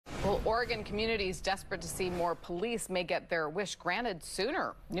Oregon communities desperate to see more police may get their wish granted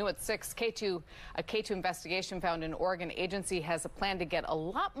sooner. New at 6, a Katu investigation found an Oregon agency has a plan to get a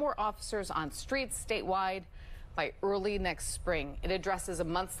lot more officers on streets statewide by early next spring. It addresses a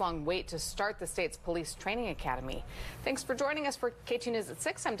months-long wait to start the state's police training academy. Thanks for joining us for Katu News at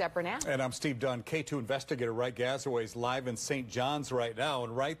 6. I'm Deborah Knapp. And I'm Steve Dunn. Katu investigator Wright Gazaway is live in St. John's right now.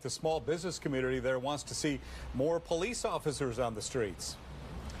 And Wright, the small business community there wants to see more police officers on the streets.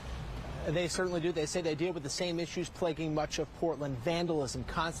 They certainly do. They say they deal with the same issues plaguing much of Portland: vandalism,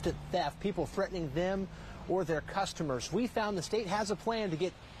 constant theft, people threatening them or their customers. We found the state has a plan to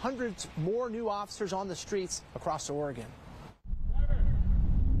get hundreds more new officers on the streets across Oregon.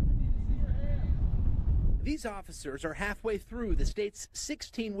 These officers are halfway through the state's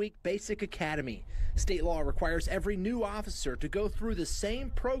 16-week basic academy. State law requires every new officer to go through the same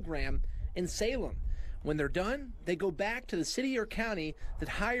program in Salem. When they're done, they go back to the city or county that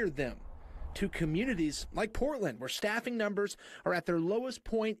hired them, to communities like Portland, where staffing numbers are at their lowest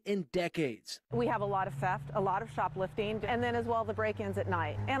point in decades. We have a lot of theft, a lot of shoplifting, and then as well the break-ins at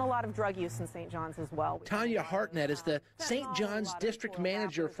night, and a lot of drug use in St. John's as well. Tanya Hartnett is the St. John's district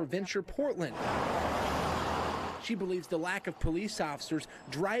manager for Venture Portland. She believes the lack of police officers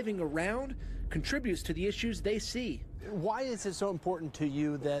driving around contributes to the issues they see. Why is it so important to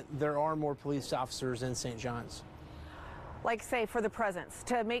you that there are more police officers in St. John's? Like, say, for the presence,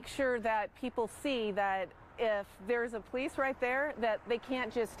 to make sure that people see that if there's a police right there, that they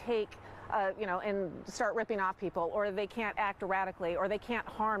can't just take, and start ripping off people, or they can't act erratically, or they can't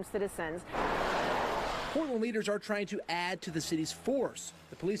harm citizens. Portland leaders are trying to add to the city's force.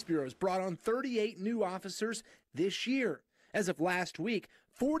 The police bureau has brought on 38 new officers this year. As of last week,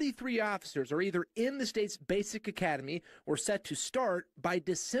 43 officers are either in the state's basic academy or set to start by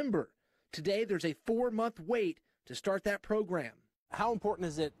December. Today, there's a 4-month wait to start that program. How important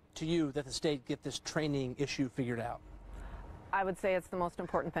is it to you that the state get this training issue figured out? I would say it's the most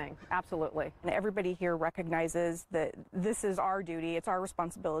important thing, absolutely. And everybody here recognizes that this is our duty, it's our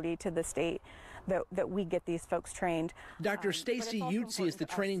responsibility to the state that we get these folks trained. Dr. Staci Yutzie is the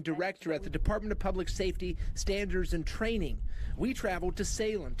training director at the Department of Public Safety Standards and Training. We traveled to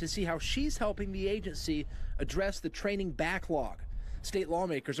Salem to see how she's helping the agency address the training backlog. State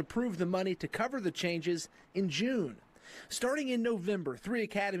lawmakers approved the money to cover the changes in June. Starting in November, 3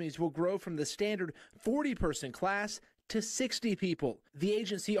 academies will grow from the standard 40-person class to 60 people. The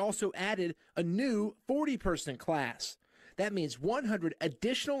agency also added a new 40-person class. That means 100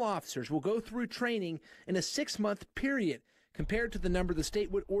 additional officers will go through training in a 6-month period, compared to the number the state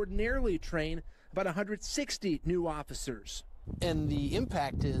would ordinarily train, about 160 new officers. And the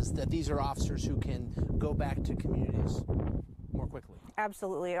impact is that these are officers who can go back to communities more quickly.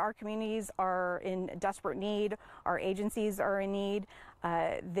 Absolutely. Our communities are in desperate need. Our agencies are in need.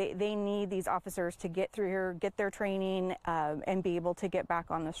 They need these officers to get through here, get their training, and be able to get back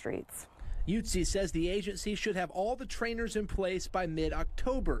on the streets. Yutzie says the agency should have all the trainers in place by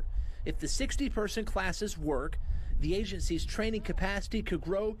mid-October. If the 60-person classes work, the agency's training capacity could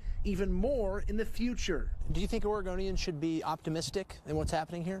grow even more in the future. Do you think Oregonians should be optimistic in what's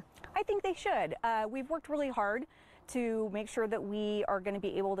happening here? I think they should. We've worked really hard to make sure that we are going to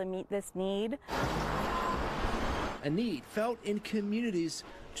be able to meet this need. A need felt in communities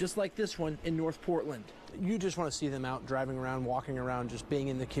just like this one in North Portland. You just want to see them out driving around, walking around, just being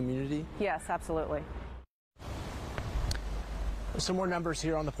in the community? Yes, absolutely. Some more numbers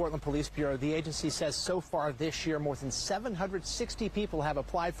here on the Portland Police Bureau. The agency says so far this year, more than 760 people have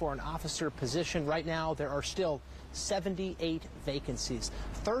applied for an officer position. Right now, there are still 78 vacancies.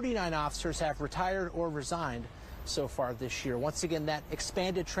 39 officers have retired or resigned so far this year. Once again, that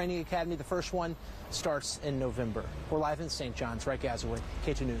expanded training academy, the first one, starts in November. We're live in St. John's. Wright Gazaway,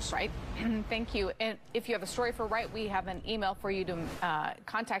 Katu News. Right. Thank you. And if you have a story for Wright, we have an email for you to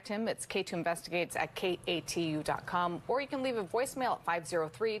contact him. It's katuinvestigates@katu.com, or you can leave a voicemail at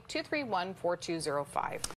 503-231-4205.